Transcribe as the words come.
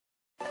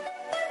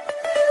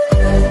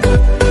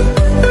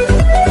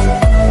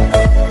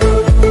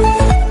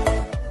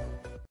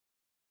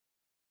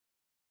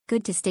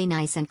Good to stay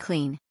nice and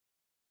clean.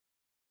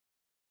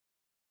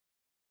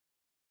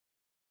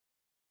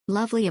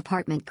 Lovely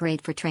apartment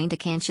great for train to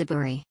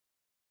Kanchanaburi.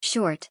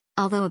 Short,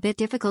 although a bit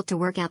difficult to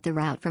work out the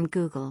route from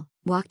Google,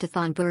 walk to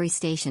Thonburi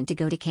station to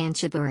go to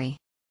Kanchanaburi.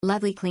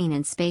 Lovely clean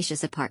and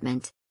spacious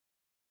apartment.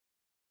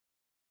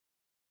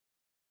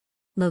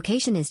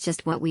 Location is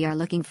just what we are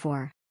looking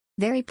for.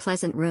 Very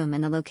pleasant room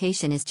and the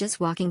location is just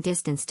walking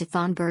distance to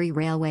Thonburi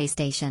railway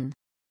station.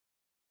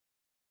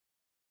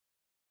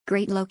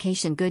 Great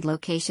location, good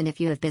location if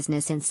you have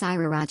business in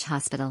Sairaraj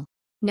Hospital.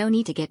 No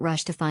need to get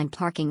rushed to find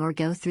parking or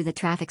go through the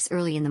traffics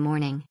early in the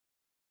morning.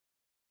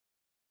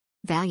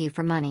 Value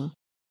for money.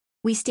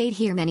 We stayed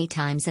here many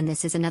times and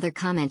this is another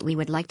comment we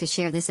would like to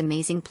share this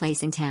amazing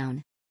place in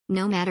town.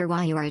 No matter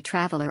why you are a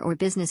traveler or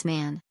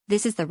businessman,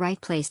 this is the right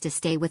place to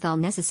stay with all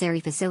necessary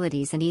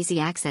facilities and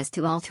easy access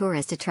to all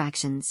tourist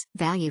attractions.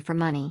 Value for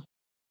money.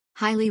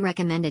 Highly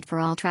recommended for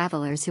all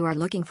travelers who are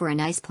looking for a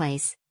nice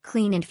place,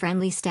 clean and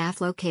friendly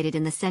staff located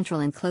in the central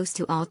and close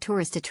to all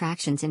tourist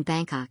attractions in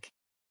Bangkok.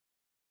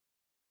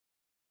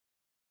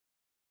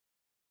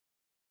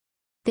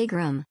 Big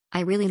room,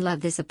 I really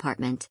love this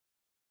apartment.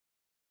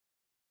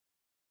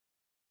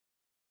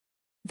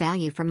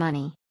 Value for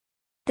money.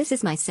 This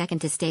is my second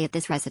to stay at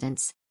this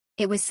residence.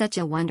 It was such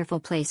a wonderful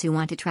place who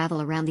want to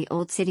travel around the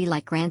old city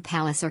like Grand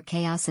Palace or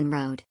Khaosan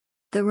Road.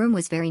 The room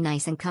was very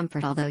nice and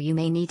comfort although you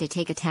may need to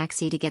take a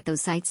taxi to get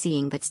those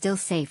sightseeing but still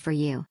safe for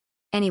you.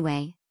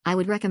 Anyway, I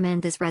would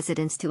recommend this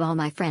residence to all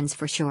my friends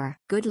for sure.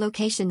 Good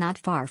location not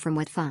far from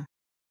Wat Phra.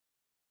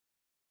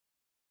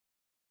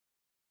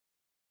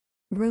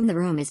 The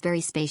room is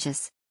very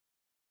spacious.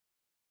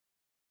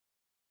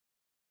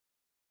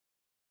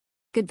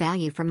 Good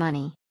value for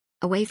money.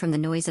 Away from the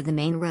noise of the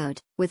main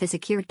road, with a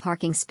secured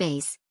parking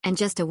space, and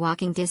just a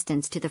walking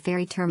distance to the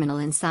ferry terminal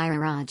in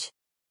Sairaraj.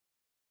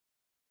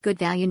 Good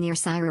value near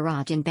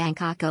Sairaraj in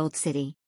Bangkok Old City.